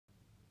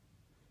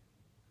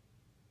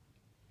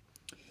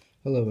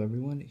Hello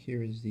everyone,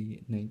 here is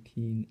the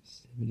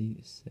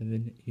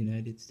 1977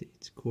 United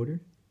States quarter.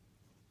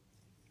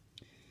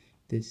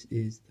 This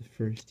is the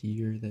first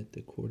year that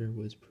the quarter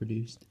was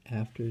produced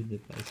after the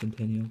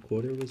bicentennial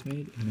quarter was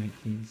made in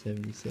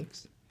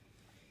 1976.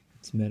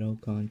 Its metal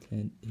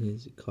content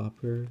is it's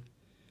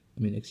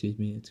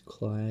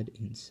clad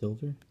in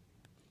silver.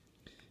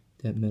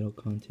 That metal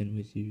content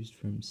was used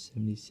from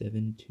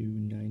 77 to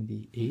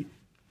 98.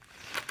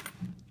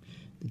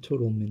 The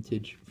total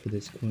mintage for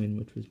this coin,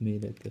 which was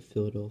made at the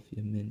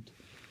Philadelphia Mint,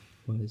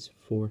 was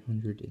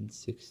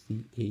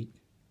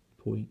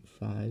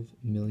 468.5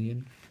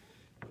 million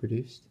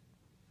produced.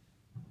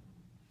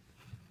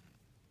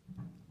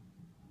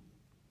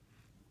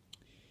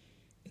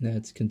 And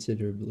that's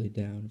considerably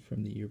down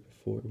from the year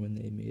before when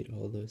they made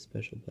all those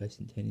special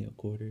bicentennial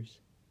quarters.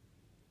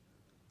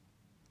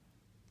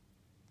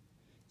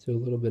 So a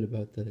little bit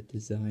about the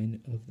design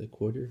of the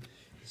quarter.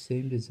 The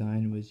same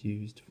design was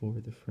used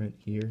for the front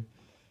here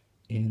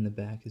and the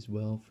back as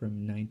well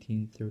from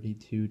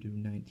 1932 to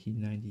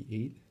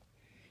 1998.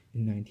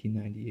 In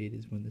 1998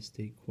 is when the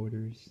state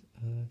quarters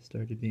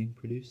started being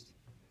produced,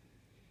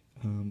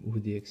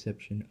 with the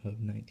exception of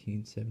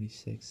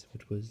 1976,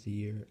 which was the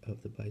year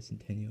of the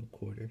bicentennial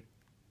quarter.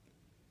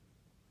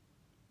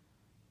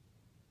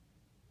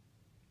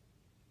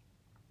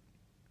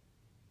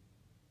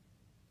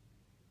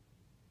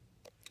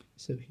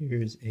 So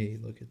here's a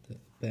look at the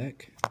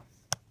back.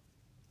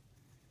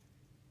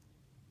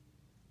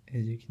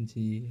 As you can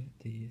see,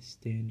 the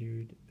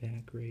standard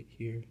back right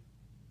here.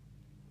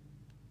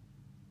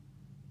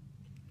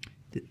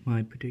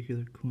 My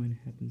particular coin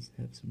happens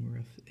to have some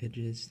rough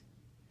edges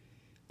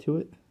to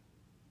it,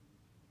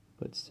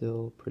 but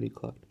still pretty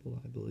collectible,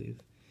 I believe.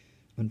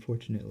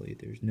 Unfortunately,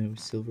 there's no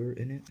silver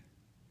in it.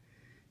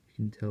 You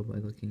can tell by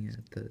looking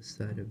at the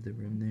side of the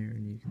rim there,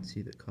 and you can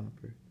see the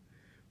copper,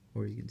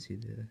 or you can see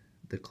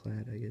the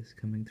clad, I guess,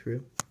 coming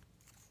through.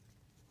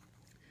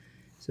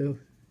 So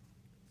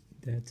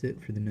that's it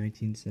for the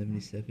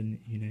 1977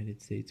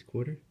 United States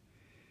quarter.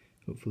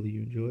 Hopefully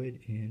you enjoyed,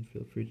 and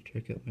feel free to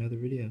check out my other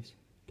videos.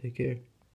 Take care.